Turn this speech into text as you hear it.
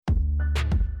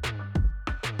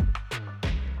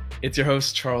It's your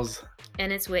host, Charles.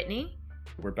 And it's Whitney.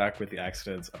 We're back with the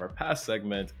accidents of our past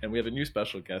segment, and we have a new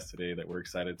special guest today that we're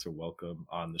excited to welcome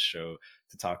on the show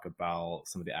to talk about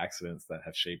some of the accidents that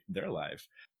have shaped their life.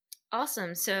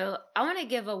 Awesome. So I want to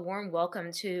give a warm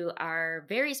welcome to our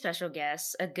very special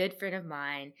guest, a good friend of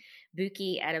mine,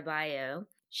 Bukky Adebayo.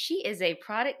 She is a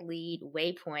product lead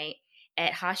waypoint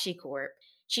at HashiCorp.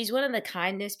 She's one of the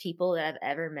kindest people that I've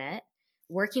ever met.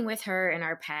 Working with her in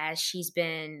our past, she's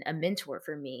been a mentor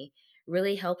for me,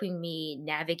 really helping me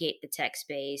navigate the tech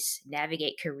space,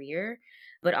 navigate career,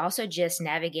 but also just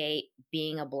navigate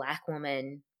being a Black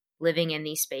woman living in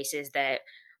these spaces that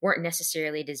weren't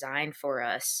necessarily designed for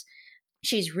us.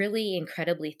 She's really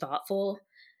incredibly thoughtful,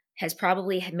 has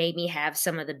probably made me have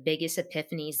some of the biggest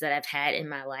epiphanies that I've had in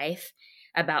my life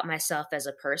about myself as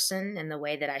a person and the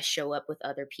way that I show up with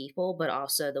other people, but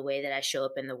also the way that I show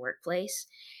up in the workplace.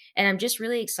 And I'm just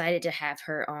really excited to have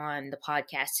her on the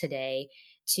podcast today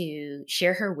to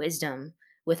share her wisdom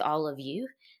with all of you.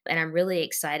 And I'm really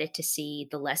excited to see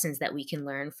the lessons that we can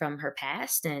learn from her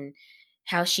past and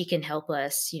how she can help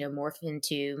us, morph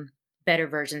into better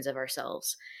versions of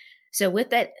ourselves. So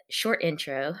with that short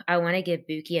intro, I want to give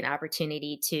Bukky an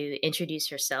opportunity to introduce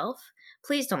herself.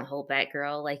 Please don't hold back,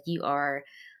 girl. Like, you are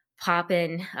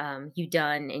popping. You've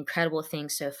done incredible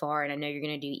things so far, and I know you're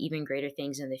going to do even greater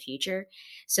things in the future.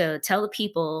 So tell the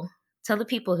people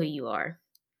who you are.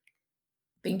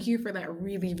 Thank you for that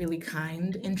really, really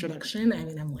kind introduction. I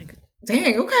mean, I'm like,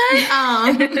 dang, okay.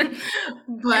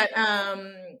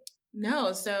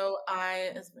 No, so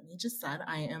as Whitney just said,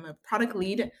 I am a product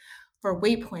lead for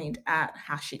Waypoint at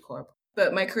HashiCorp.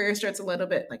 But my career starts a little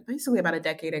bit, basically about a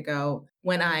decade ago,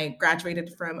 when I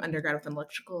graduated from undergrad with an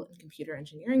electrical and computer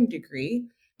engineering degree.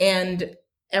 And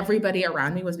everybody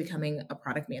around me was becoming a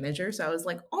product manager. So I was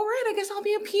like, all right, I guess I'll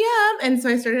be a PM. And so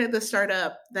I started at the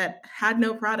startup that had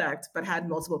no product, but had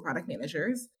multiple product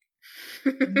managers.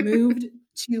 Moved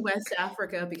to West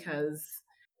Africa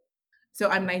so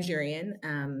I'm Nigerian,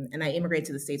 and I immigrated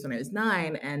to the States when I was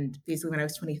 9. And basically when I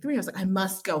was 23, I was like, I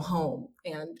must go home.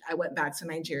 And I went back to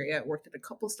Nigeria, worked at a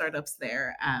couple startups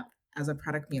there as a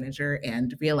product manager,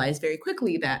 and realized very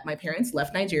quickly that my parents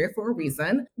left Nigeria for a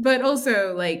reason. But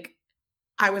also,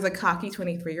 I was a cocky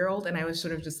 23-year-old, and I was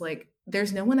sort of just like,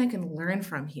 there's no one I can learn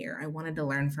from here. I wanted to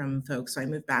learn from folks. So I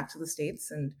moved back to the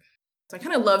States. And so I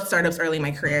kind of loved startups early in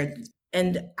my career.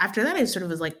 And after that, I sort of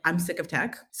was like, I'm sick of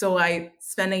tech. So I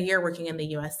spent a year working in the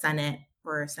US Senate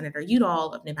for Senator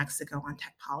Udall of New Mexico on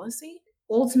tech policy.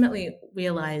 Ultimately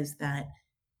realized that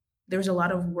there was a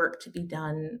lot of work to be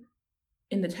done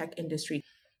in the tech industry.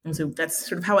 And so that's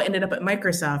sort of how I ended up at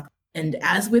Microsoft. And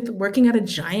as with working at a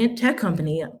giant tech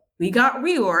company, we got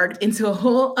reorged into a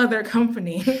whole other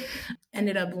company.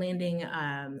 Ended up landing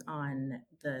on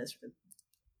the sort of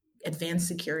advanced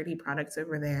security products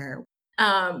over there.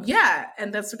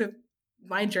 And that's sort of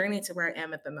my journey to where I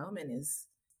am at the moment. Is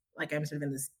like, I'm sort of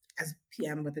in this as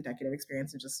PM with a decade of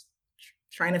experience and just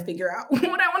trying to figure out what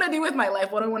I want to do with my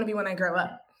life, what I want to be when I grow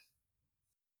up.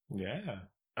 Yeah.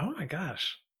 Oh my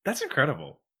gosh. That's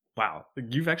incredible. Wow.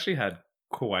 You've actually had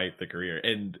quite the career.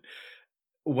 And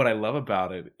what I love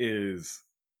about it is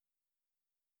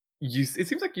it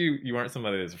seems like you aren't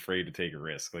somebody that's afraid to take a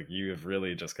risk. Like, you have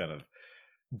really just kind of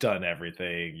done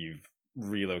everything. You've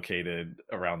relocated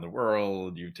around the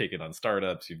world, you've taken on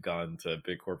startups, you've gone to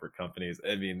big corporate companies.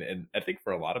 I mean, and I think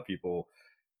for a lot of people,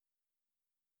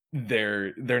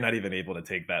 they're not even able to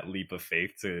take that leap of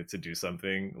faith to do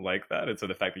something like that. And so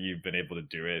the fact that you've been able to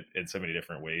do it in so many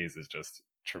different ways is just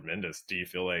tremendous. Do you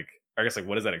feel like, I guess,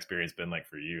 what has that experience been like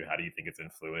for you? How do you think it's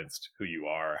influenced who you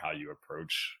are, how you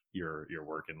approach your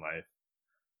work in life?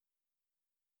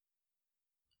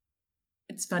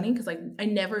 It's funny because I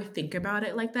never think about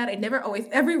it like that.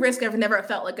 Every risk I've never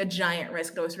felt like a giant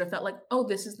risk. It always sort of felt like, oh,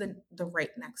 this is the right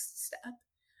next step.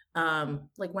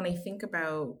 When I think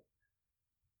about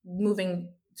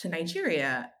moving to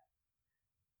Nigeria,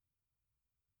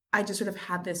 I just sort of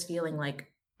had this feeling like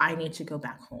I need to go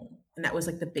back home. And that was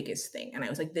like the biggest thing. And I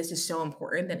was like, this is so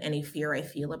important that any fear I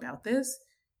feel about this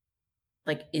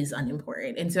is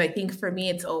unimportant. And so I think for me,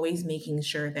 it's always making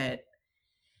sure that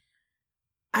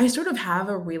I sort of have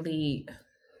a really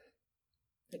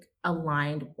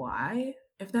aligned why,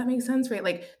 if that makes sense, right?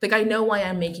 Like I know why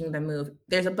I'm making the move.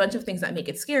 There's a bunch of things that make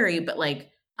it scary, but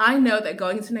I know that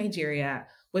going to Nigeria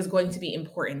was going to be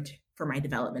important for my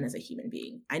development as a human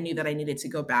being. I knew that I needed to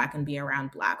go back and be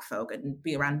around Black folk and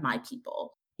be around my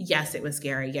people. Yes, it was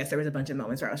scary. Yes, there was a bunch of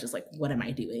moments where I was just like, what am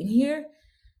I doing here?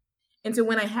 And so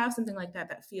when I have something like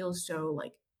that feels so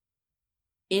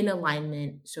in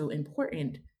alignment, so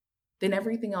important, then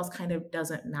everything else kind of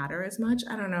doesn't matter as much.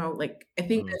 I don't know. Like, I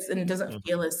think Mm, this, and it doesn't mhm.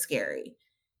 feel as scary.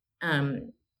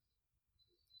 Um,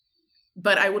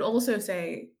 but I would also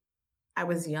say I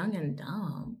was young and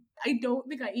dumb. I don't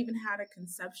think I even had a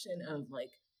conception of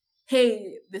like,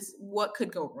 hey, this what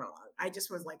could go wrong. I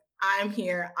just was like, I'm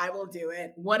here, I will do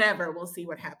it, whatever, we'll see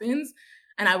what happens,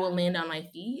 and I will land on my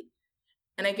feet.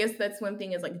 And I guess that's one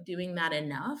thing is like doing that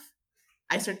enough.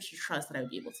 I started to trust that I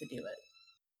would be able to do it.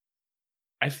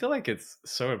 I feel like it's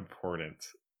so important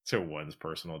to one's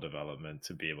personal development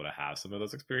to be able to have some of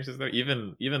those experiences though,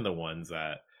 even the ones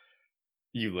that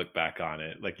you look back on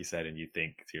it, like you said, and you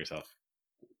think to yourself,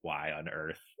 why on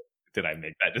earth did I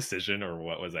make that decision, or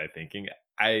what was I thinking?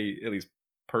 I, at least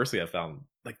personally, have found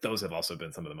like those have also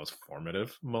been some of the most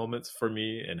formative moments for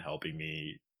me in helping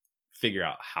me figure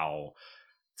out how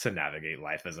to navigate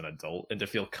life as an adult and to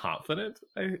feel confident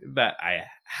that I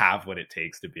have what it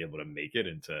takes to be able to make it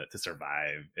and to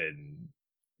survive in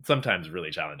sometimes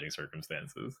really challenging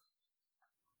circumstances.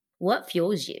 What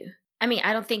fuels you? I mean,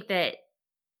 I don't think that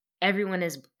everyone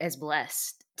is as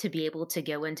blessed to be able to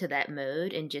go into that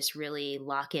mode and just really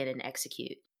lock in and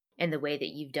execute in the way that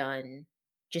you've done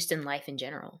just in life in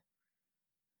general.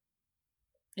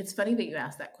 It's funny that you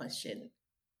asked that question.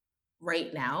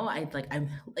 Right now, I'm like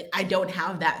I don't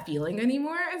have that feeling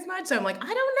anymore as much. So I'm like,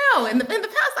 I don't know. In the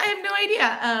past, I have no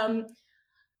idea.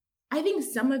 I think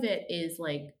some of it is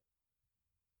like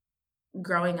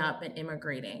growing up and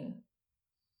immigrating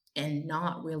and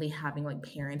not really having like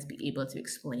parents be able to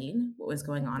explain what was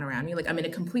going on around me. Like I'm in a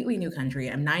completely new country.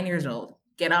 I'm 9 years old.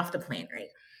 Get off the plane, right?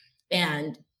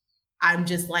 And I'm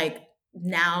just like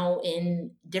now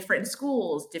in different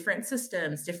schools, different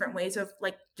systems, different ways of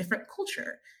like different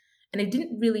culture. And I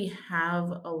didn't really have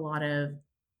a lot of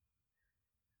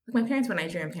like my parents were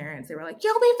Nigerian parents. They were like,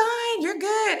 "You'll be fine, you're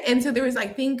good." And so there was, I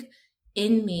think,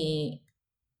 in me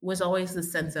was always the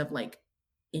sense of like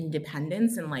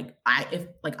independence and like I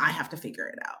have to figure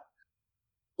it out.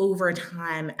 Over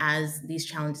time, as these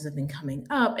challenges have been coming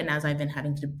up and as I've been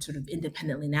having to sort of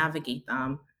independently navigate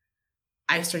them,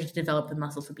 I started to develop the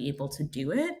muscle to be able to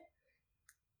do it.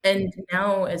 And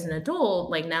now as an adult,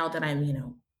 like now that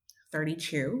I'm,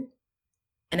 32,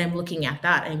 and I'm looking at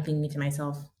that, I'm thinking to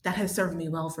myself, that has served me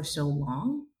well for so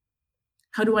long.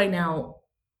 How do I now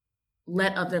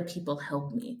let other people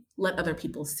help me, let other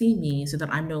people see me so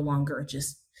that I'm no longer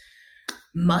just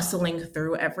muscling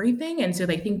through everything? And so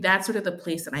I think that's sort of the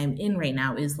place that I'm in right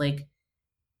now is like,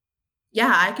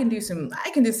 yeah, I can do some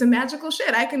magical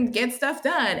shit. I can get stuff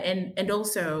done. And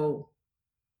also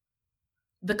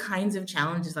the kinds of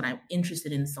challenges that I'm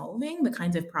interested in solving, the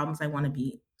kinds of problems I want to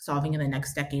be solving in the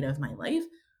next decade of my life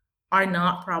are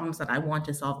not problems that I want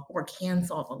to solve or can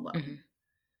solve alone. Mhm.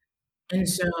 And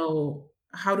so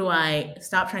how do I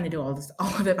stop trying to do all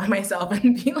of it by myself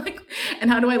and be like, and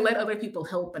how do I let other people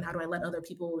help? And how do I let other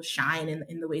people shine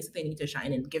in the ways that they need to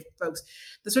shine and give folks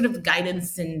the sort of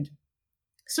guidance and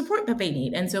support that they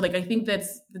need? And so like I think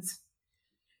that's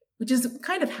which is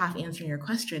kind of half answering your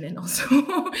question and also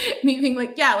me being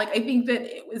like, yeah, like I think that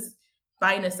it was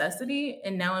by necessity.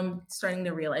 And now I'm starting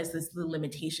to realize the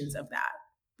limitations of that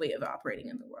way of operating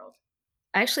in the world.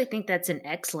 I actually think that's an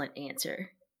excellent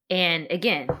answer. And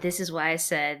again, this is why I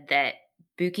said that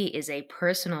Bukky is a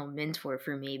personal mentor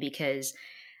for me because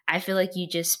I feel like you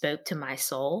just spoke to my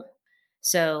soul.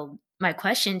 So, my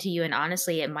question to you, and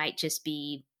honestly, it might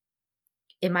be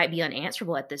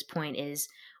unanswerable at this point, is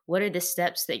what are the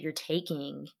steps that you're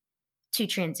taking to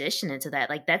transition into that?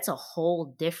 Like, that's a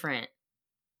whole different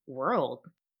world.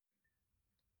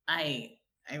 I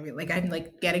really like I'm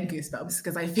like getting goosebumps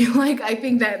because I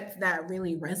think that that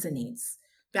really resonates.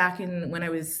 Back in when I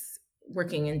was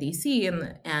working in DC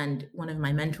and one of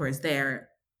my mentors there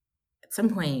at some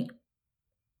point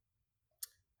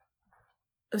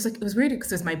it was weird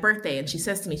because it was my birthday and she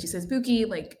says to me, she says, Bukky,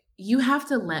 like you have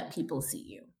to let people see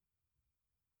you.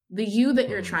 The you that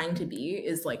you're Hmm. trying to be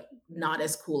is like not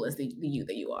as cool as the you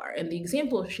that you are. And the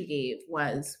example she gave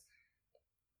was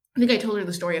I think I told her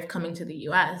the story of coming to the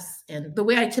US. And the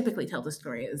way I typically tell the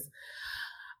story is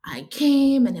I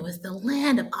came and it was the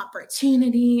land of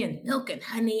opportunity and milk and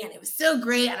honey. And it was so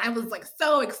great. And I was like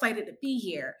so excited to be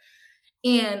here.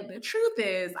 And the truth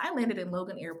is, I landed in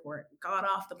Logan Airport, got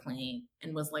off the plane,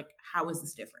 and was like, how is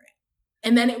this different?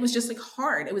 And then it was just like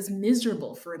hard. It was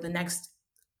miserable for the next,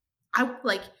 I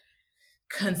like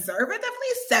conservatively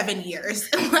 7 years.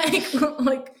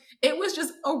 like it was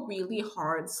just a really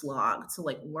hard slog to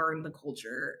like learn the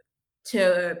culture,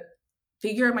 to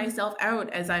figure myself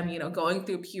out as I'm, going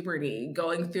through puberty,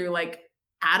 going through like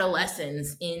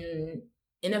adolescence in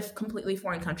a completely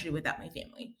foreign country without my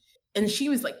family. And she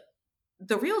was like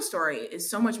the real story is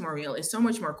so much more real, is so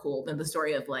much more cool than the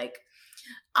story of like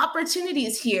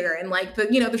opportunities here and like the,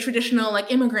 the traditional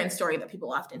like immigrant story that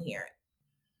people often hear.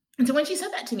 And so when she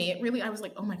said that to me, I was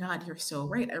like, oh my God, you're so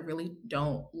right. I really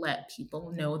don't let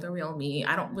people know the real me.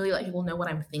 I don't really let people know what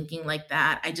I'm thinking like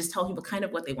that. I just tell people kind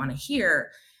of what they want to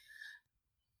hear.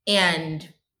 And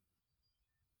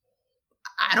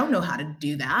I don't know how to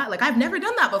do that. Like, I've never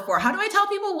done that before. How do I tell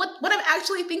people what I'm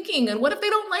actually thinking? And what if they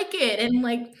don't like it? And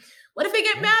like, what if they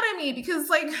get mad at me? Because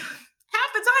like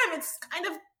half the time it's kind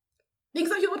of things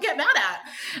that people get mad at.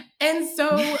 And so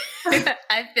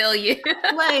I feel you.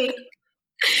 like,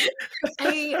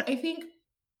 I think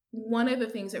one of the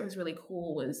things that was really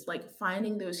cool was like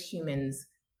finding those humans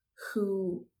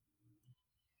who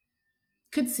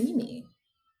could see me.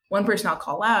 One person I'll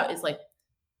call out is like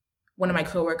one of my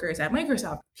coworkers at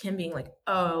Microsoft, him being like,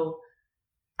 oh,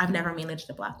 I've never managed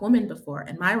a Black woman before.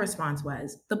 And my response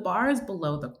was, the bar is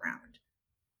below the ground.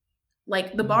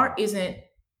 Like the bar isn't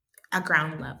at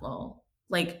ground level.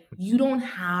 Like you don't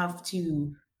have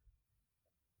to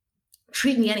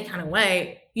treat me any kind of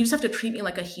way. You just have to treat me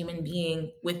like a human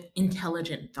being with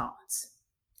intelligent thoughts.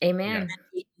 Amen. And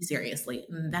take me seriously.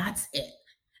 And that's it.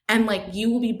 And like you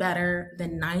will be better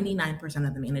than 99%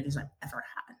 of the managers I've ever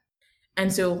had.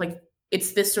 And so like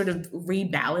it's this sort of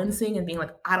rebalancing and being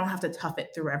like, I don't have to tough it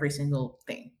through every single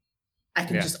thing. I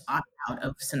can just opt out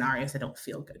of scenarios that don't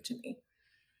feel good to me.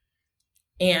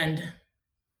 And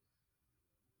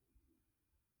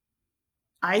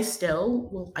I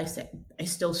still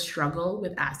struggle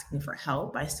with asking for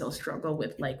help. I still struggle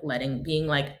with like being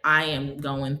like, I am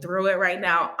going through it right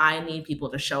now. I need people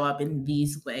to show up in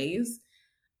these ways.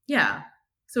 Yeah.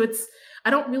 So I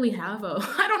don't have a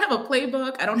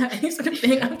playbook. I don't have any sort of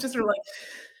thing. I'm just sort of like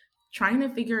trying to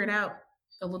figure it out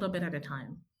a little bit at a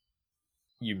time.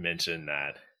 You mentioned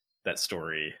that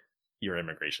story, your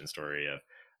immigration story of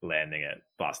landing at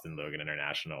Boston Logan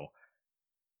International.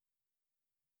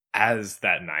 As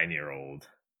that 9-year-old,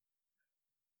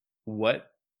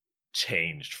 what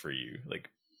changed for you? Like,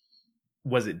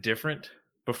 was it different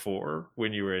before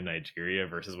when you were in Nigeria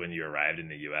versus when you arrived in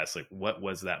the US? Like, what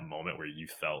was that moment where you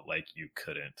felt like you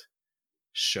couldn't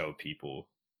show people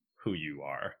who you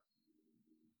are?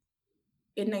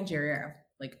 In Nigeria,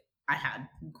 like I had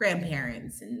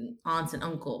grandparents and aunts and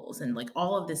uncles and like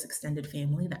all of this extended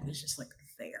family that was just like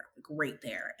there, like right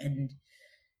there. And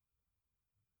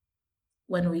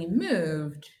when we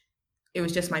moved, it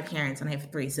was just my parents and I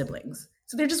have 3 siblings.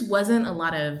 So there just wasn't a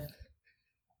lot of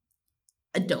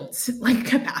adults like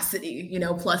capacity,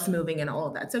 plus moving and all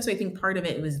of that stuff. So I think part of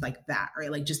it was like that,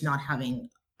 right? Like just not having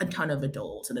a ton of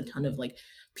adults and a ton of like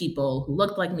people who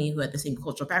looked like me, who had the same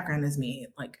cultural background as me,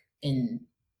 like in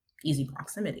easy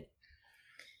proximity.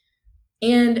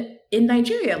 And in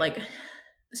Nigeria, like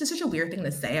this is such a weird thing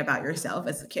to say about yourself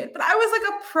as a kid, but I was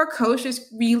like a precocious,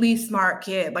 really smart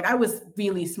kid. Like I was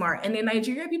really smart. And in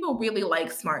Nigeria, people really like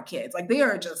smart kids. Like they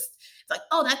are just, it's like,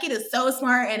 oh, that kid is so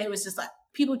smart. And it was just like,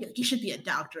 people get, you should be a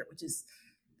doctor, which is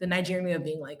the Nigerian way of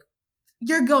being like,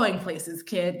 you're going places,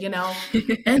 kid,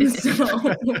 And so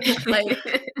like,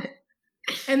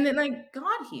 and then I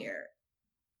got here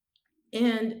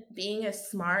and being a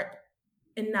smart,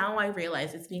 and now I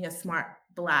realize it's being a smart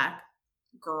Black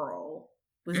girl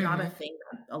was not a thing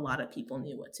that a lot of people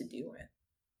knew what to do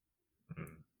with.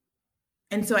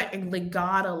 And so I like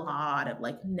got a lot of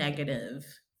like negative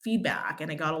feedback,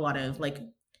 and I got a lot of like,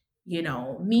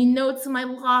 mean notes in my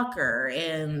locker,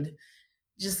 and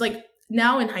just like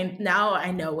now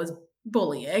I know it was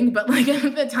bullying, but like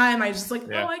at the time I was just like,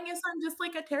 oh, I guess I'm just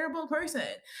like a terrible person.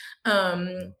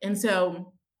 And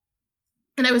so,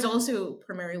 and I was also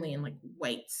primarily in like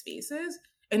white spaces.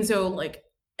 And so like,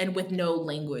 and with no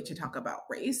language to talk about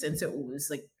race. And so it was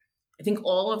like, I think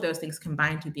all of those things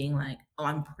combined to being like, oh,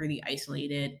 I'm pretty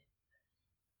isolated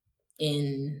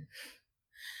in,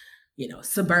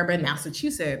 suburban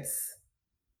Massachusetts.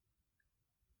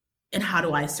 And how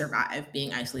do I survive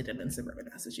being isolated in suburban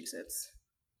Massachusetts?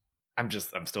 I'm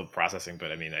still processing,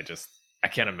 but I mean, I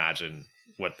can't imagine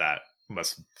what that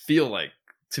must feel like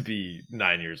to be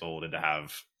 9 years old and to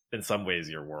have, in some ways,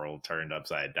 your world turned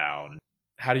upside down.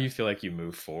 How do you feel like you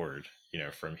move forward,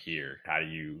 from here? How do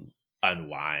you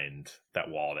unwind that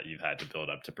wall that you've had to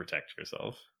build up to protect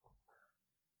yourself?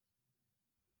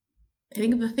 I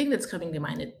think the thing that's coming to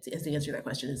mind as to answer that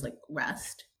question is like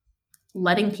rest.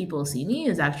 Letting people see me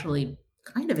is actually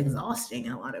kind of exhausting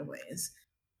in a lot of ways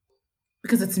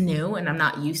because it's new and I'm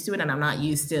not used to it, and I'm not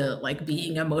used to like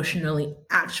being emotionally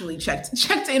actually checked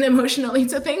in emotionally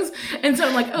to things. And so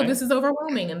I'm like, oh, this is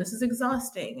overwhelming and this is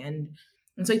exhausting.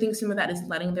 And so I think some of that is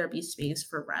letting there be space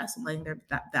for rest and letting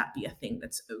that be a thing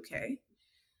that's okay.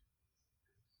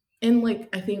 And like,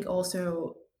 I think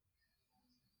also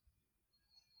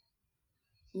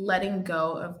letting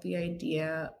go of the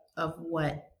idea of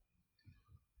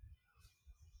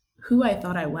who I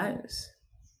thought I was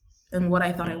and what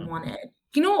I thought I Mm. wanted.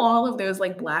 You know, all of those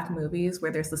like black movies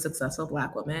where there's the successful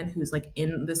black woman who's like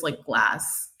in this like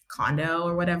glass condo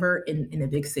or whatever in a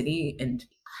big city. And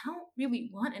I don't really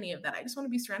want any of that. I just want to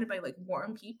be surrounded by like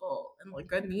warm people and like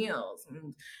good meals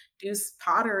and do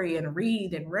pottery and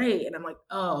read and write. And I'm like,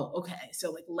 oh, okay.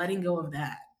 So like letting go of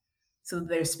that so that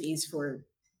there's space for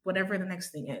whatever the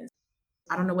next thing is.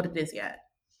 I don't know what it is yet,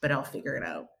 but I'll figure it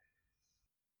out.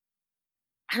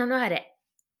 I don't know how to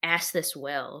ask this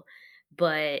well,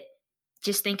 but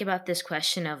just think about this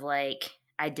question of like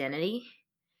identity.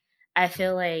 I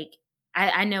feel like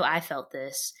I know I felt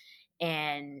this,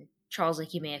 and Charles,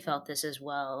 like you may have felt this as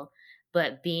well.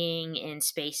 But being in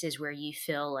spaces where you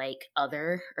feel like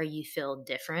other or you feel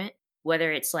different,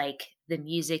 whether it's like the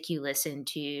music you listen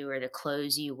to or the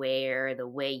clothes you wear or the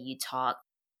way you talk,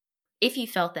 if you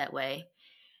felt that way,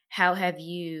 how have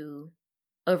you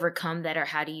overcome that or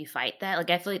how do you fight that? Like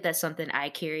I feel like that's something I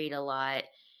carried a lot.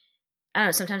 I don't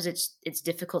know, sometimes it's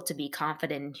difficult to be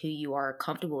confident in who you are,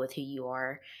 comfortable with who you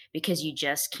are because you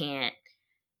just can't,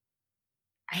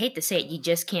 I hate to say it, you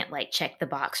just can't like check the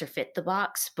box or fit the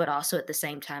box, but also at the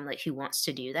same time like who wants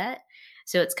to do that?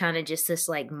 So it's kind of just this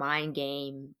like mind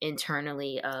game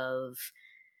internally of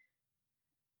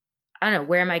I don't know,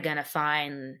 where am I going to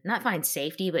find not find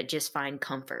safety but just find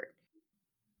comfort?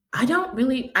 I don't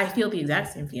really, I feel the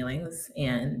exact same feelings.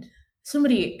 And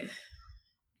somebody,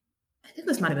 I think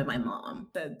this might have been my mom,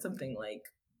 said something like,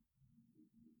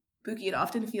 Bukky, it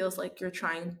often feels like you're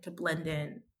trying to blend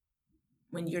in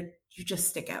when you just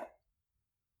stick out.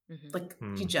 Mhm. Like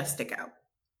you Mm. just stick out.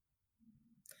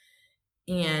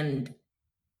 And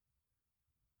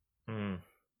Mm.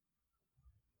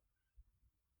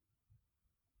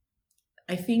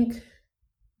 I think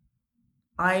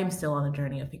I'm still on the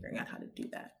journey of figuring out how to do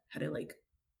that. How to like,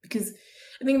 because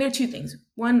I think there are two things.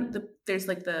 One, there's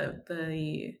like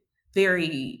the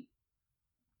very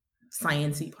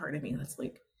sciencey part of me that's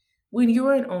like, when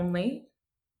you're an only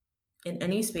in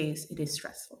any space, it is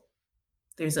stressful.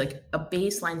 There's like a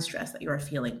baseline stress that you are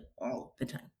feeling all the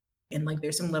time. And like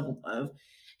there's some level of,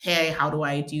 hey, how do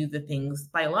I do the things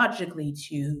biologically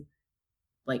to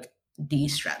like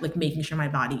de-stress, like making sure my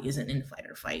body isn't in fight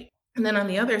or fight. And then on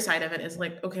the other side of it is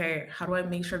like, okay, how do I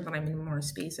make sure that I'm in more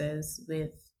spaces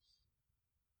with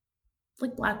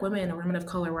like black women or women of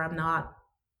color where I'm not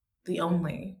the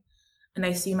only and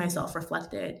I see myself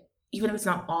reflected. Even if it's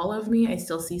not all of me, I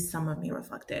still see some of me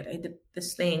reflected. I did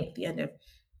this thing at the end of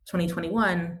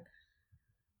 2021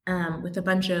 with a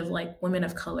bunch of like women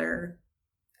of color.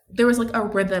 There was like a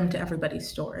rhythm to everybody's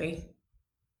story. Mm.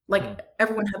 Like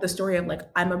everyone had the story of like,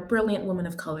 I'm a brilliant woman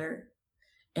of color.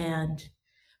 And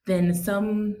then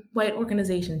some white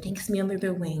organization takes me under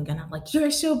their wing and I'm like, you're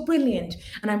so brilliant.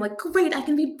 And I'm like, great, I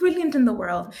can be brilliant in the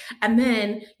world. And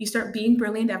then you start being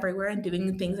brilliant everywhere and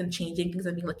doing things and changing things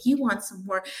and being like, you want some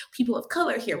more people of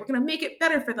color here. We're going to make it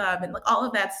better for them and like all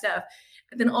of that stuff.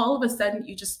 And then all of a sudden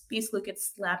you just basically get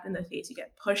slapped in the face. You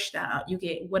get pushed out, you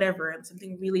get whatever. And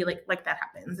something really like that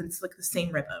happens. And it's like the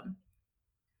same rhythm.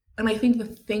 And I think the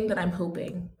thing that I'm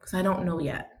hoping, because I don't know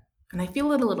yet, and I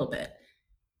feel it a little bit,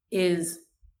 is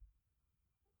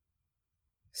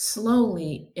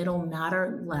slowly it'll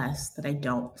matter less that I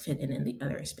don't fit in the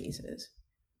other spaces.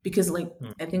 Because like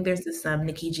Mm. I think there's this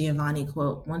Nikki Giovanni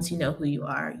quote, once you know who you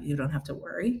are, you don't have to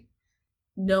worry.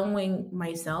 Knowing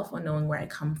myself and knowing where I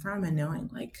come from and knowing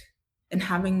like and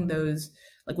having those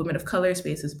like women of color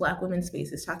spaces, black women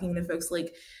spaces, talking to folks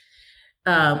like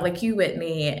you,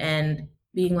 Whitney, and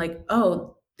being like,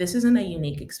 oh, this isn't a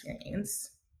unique experience.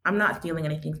 I'm not feeling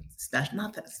anything special,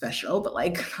 not that special, but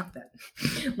like, not that,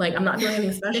 like, I'm not feeling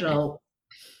anything special.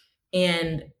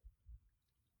 And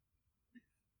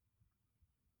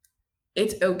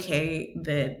it's okay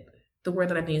that the word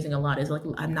that I'm using a lot is like,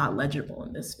 I'm not legible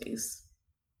in this space.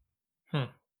 I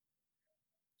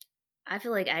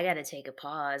feel like I got to take a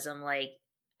pause. I'm like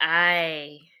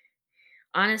I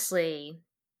honestly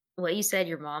what you said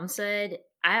your mom said,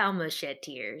 I almost shed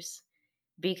tears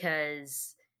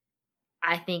because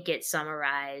I think it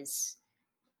summarized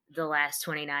the last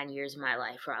 29 years of my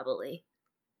life, probably.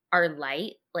 Our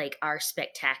light, like our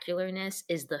spectacularness,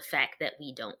 is the fact that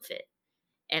we don't fit.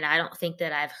 And I don't think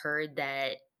that I've heard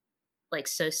that like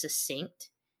so succinct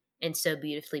and so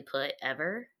beautifully put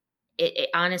ever. It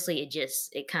honestly,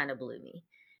 it kind of blew me.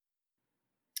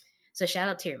 So shout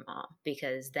out to your mom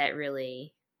because that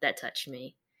really, that touched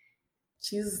me.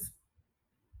 She's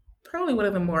probably one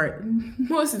of the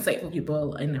most insightful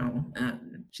people I know.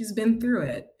 she's been through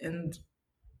it, and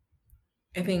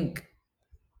I think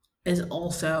is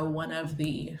also one of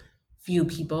the few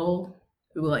people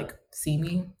who like see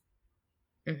me.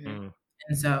 Mm-hmm. Mm.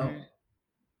 And so, Mm-hmm.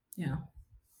 yeah.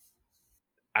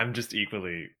 I'm just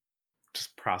equally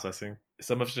just processing.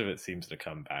 So much of it seems to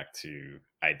come back to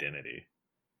identity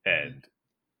and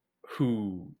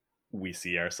who we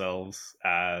see ourselves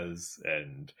as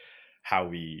and how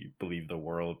we believe the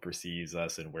world perceives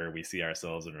us and where we see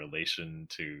ourselves in relation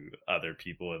to other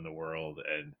people in the world.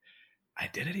 And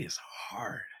identity is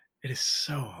hard. It is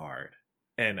so hard.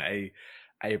 And I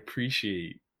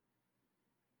appreciate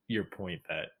your point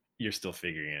that you're still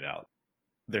figuring it out.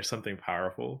 There's something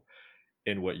powerful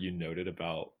in what you noted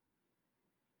about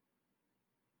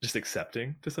just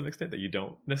accepting to some extent that you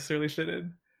don't necessarily fit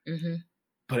in. Mm-hmm.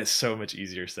 But it's so much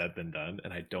easier said than done.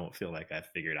 And I don't feel like I've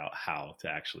figured out how to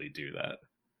actually do that.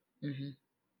 Mm-hmm.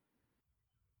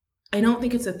 I don't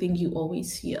think it's a thing you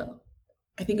always feel.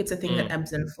 I think it's a thing that Mm,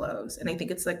 ebbs and flows. And I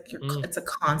think it's like mm, it's a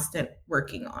constant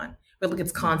working on. But like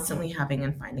it's mm, constantly having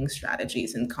and finding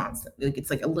strategies and constantly like it's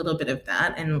like a little bit of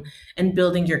that and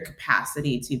building your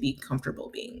capacity to be comfortable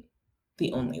being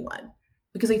the only one.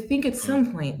 Because I think at mm,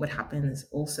 some point what happens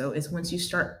also is once you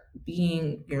start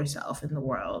being yourself in the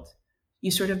world,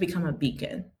 you sort of become a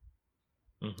beacon.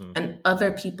 mm, And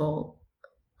other people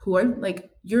who are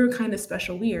like you're kind of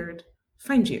special weird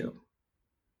find you.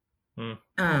 mm,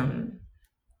 Um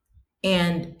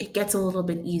and it gets a little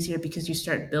bit easier because you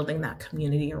start building that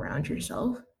community around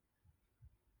yourself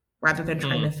rather than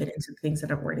trying mm. to fit into things that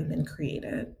have already been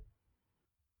created.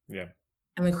 Yeah.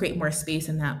 And we create more space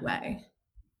in that way.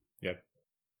 Yeah.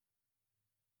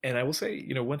 And I will say,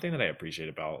 one thing that I appreciate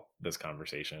about this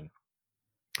conversation,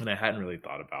 and I hadn't really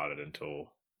thought about it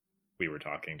until we were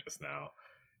talking just now,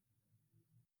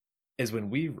 is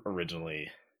when we originally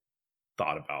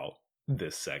thought about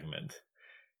this segment,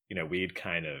 we'd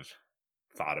kind of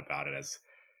thought about it as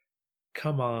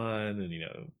come on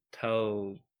and,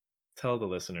 tell the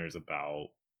listeners about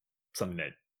something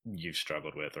that you've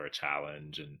struggled with or a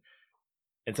challenge and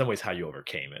in some ways how you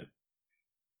overcame it.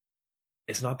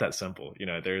 It's not that simple.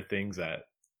 There are things that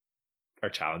are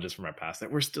challenges from our past that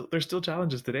there's still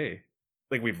challenges today.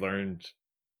 Like we've learned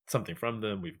something from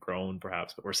them, we've grown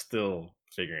perhaps, but we're still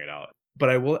figuring it out. But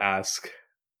I will ask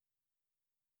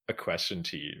a question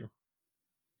to you,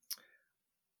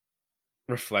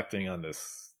 reflecting on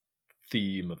this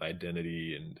theme of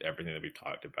identity and everything that we've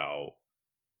talked about.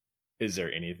 Is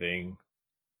there anything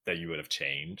that you would have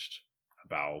changed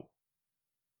about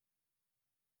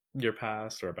your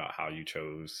past or about how you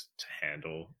chose to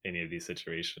handle any of these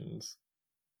situations?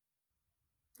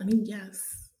 I mean,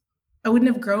 yes. I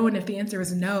wouldn't have grown if the answer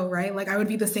was no, right? Like I would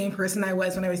be the same person I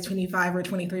was when I was 25 or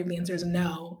 23 if the answer is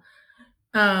no.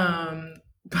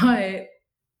 But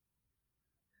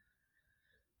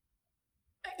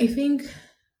I think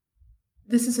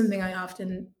this is something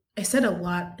I said a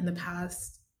lot in the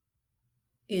past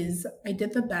is I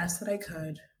did the best that I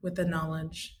could with the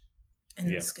knowledge and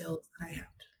the Yeah. skills that I had.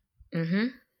 Mm-hmm.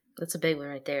 That's a big one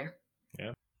right there.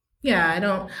 Yeah. Yeah, I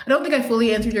don't think I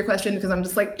fully answered your question because I'm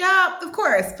just like, yeah, of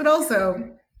course. But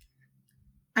also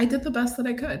I did the best that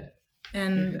I could.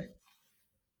 And Mm-hmm.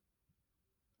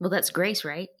 Well, that's grace,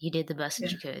 right? You did the best that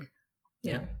yeah, you could.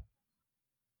 yeah.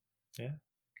 Yeah.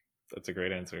 That's a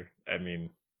great answer. I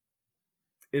mean,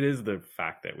 it is the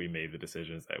fact that we made the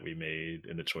decisions that we made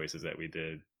and the choices that we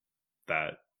did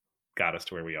that got us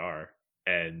to where we are.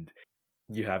 And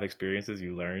you have experiences,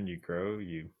 you learn, you grow,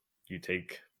 you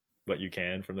take what you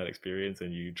can from that experience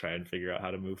and you try and figure out how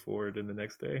to move forward in the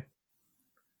next day.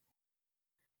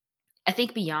 I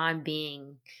think beyond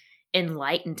being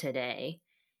enlightened today,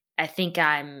 I think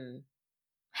I'm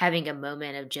having a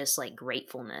moment of just like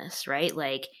gratefulness, right?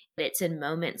 Like it's in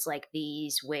moments like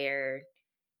these where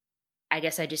I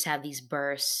guess I just have these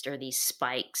bursts or these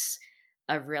spikes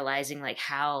of realizing like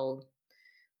how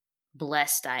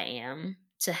blessed I am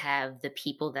to have the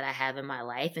people that I have in my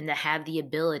life and to have the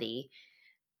ability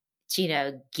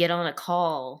to, get on a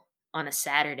call on a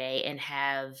Saturday and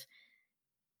have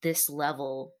this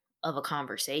level of a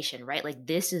conversation, right? Like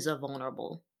this is a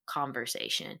vulnerable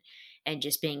conversation and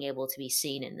just being able to be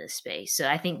seen in this space. So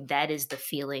I think that is the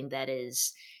feeling that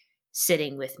is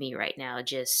sitting with me right now,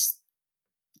 just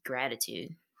gratitude.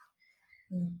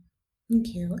 Thank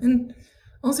you. And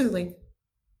also like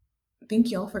thank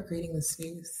y'all for creating this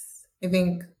space. I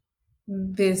think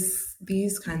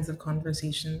these kinds of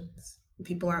conversations,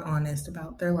 people are honest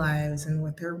about their lives and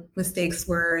what their mistakes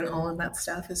were and all of that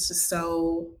stuff is just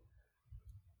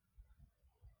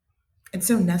it's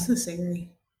so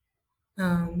necessary.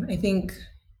 I think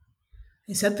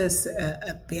I said this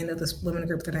at the end of this women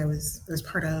group that I was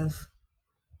part of,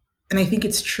 and I think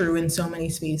it's true in so many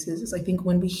spaces, is I think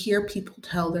when we hear people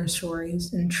tell their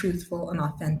stories in truthful and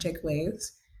authentic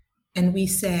ways, and we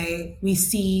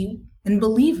see and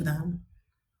believe them,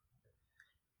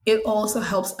 it also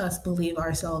helps us believe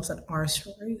ourselves and our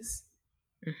stories.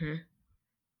 Mm-hmm.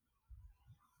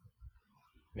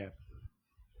 Yeah.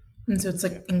 And so it's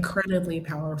like incredibly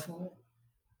powerful.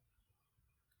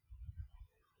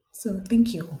 So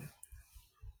thank you.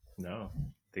 No,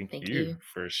 thank you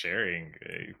for sharing.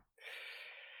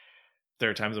 There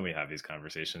are times when we have these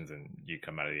conversations and you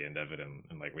come out of the end of it, and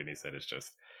like Whitney said, it's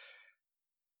just,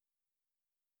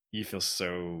 you feel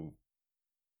so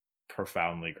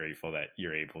profoundly grateful that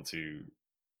you're able to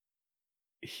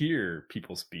hear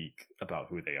people speak about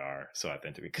who they are so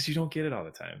authentically, because you don't get it all the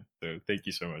time. So thank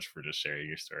you so much for just sharing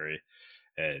your story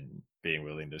and being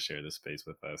willing to share this space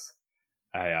with us.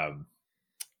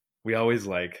 We always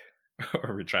like,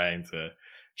 or we're trying to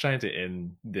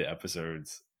end the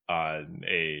episodes on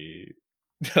a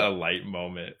light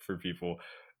moment for people.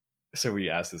 So we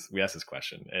ask this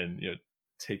question, and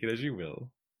take it as you will.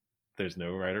 There's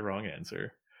no right or wrong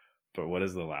answer. But what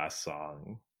is the last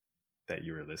song that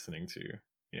you were listening to?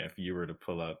 If you were to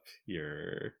pull up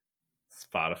your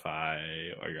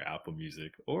Spotify or your Apple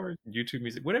Music or YouTube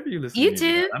Music, whatever you listen to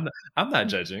music on, I'm not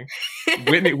judging.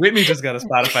 Whitney just got a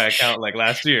Spotify account like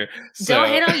last year. So. Don't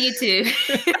hate on YouTube.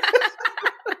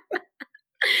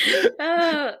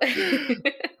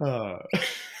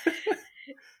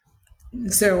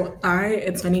 So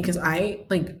it's funny because I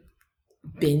like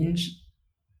binge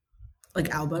like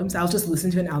albums. I'll just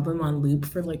listen to an album on loop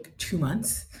for like 2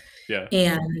 months. Yeah.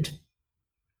 And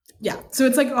yeah, so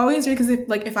it's like always weird because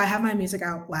if I have my music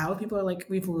out loud, people are like,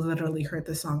 we've literally heard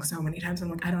this song so many times. I'm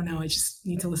like, I don't know, I just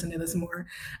need to listen to this more.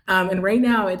 And right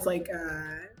now it's like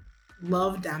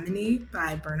Love Damini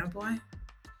by Burna Boy.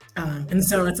 And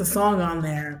so it's a song on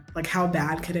there, like how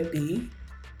bad could it be?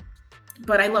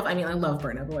 But I love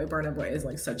Burna Boy. Burna Boy is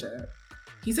like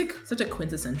he's like such a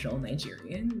quintessential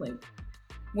Nigerian. Like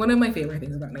one of my favorite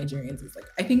things about Nigerians is like,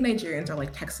 I think Nigerians are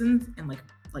like Texans and like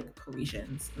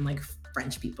Parisians and like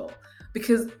French people,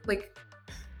 because like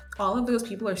all of those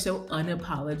people are so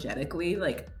unapologetically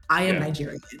like, I am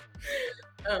Nigerian.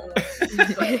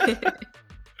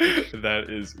 That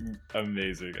is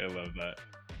amazing. I love that.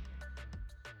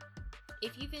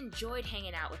 If you've enjoyed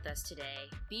hanging out with us today,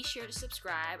 be sure to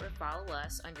subscribe or follow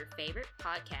us on your favorite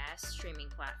podcast streaming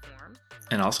platform.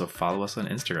 And also follow us on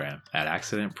Instagram at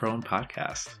Accident Prone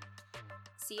Podcast.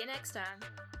 See you next time.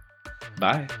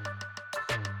 Bye.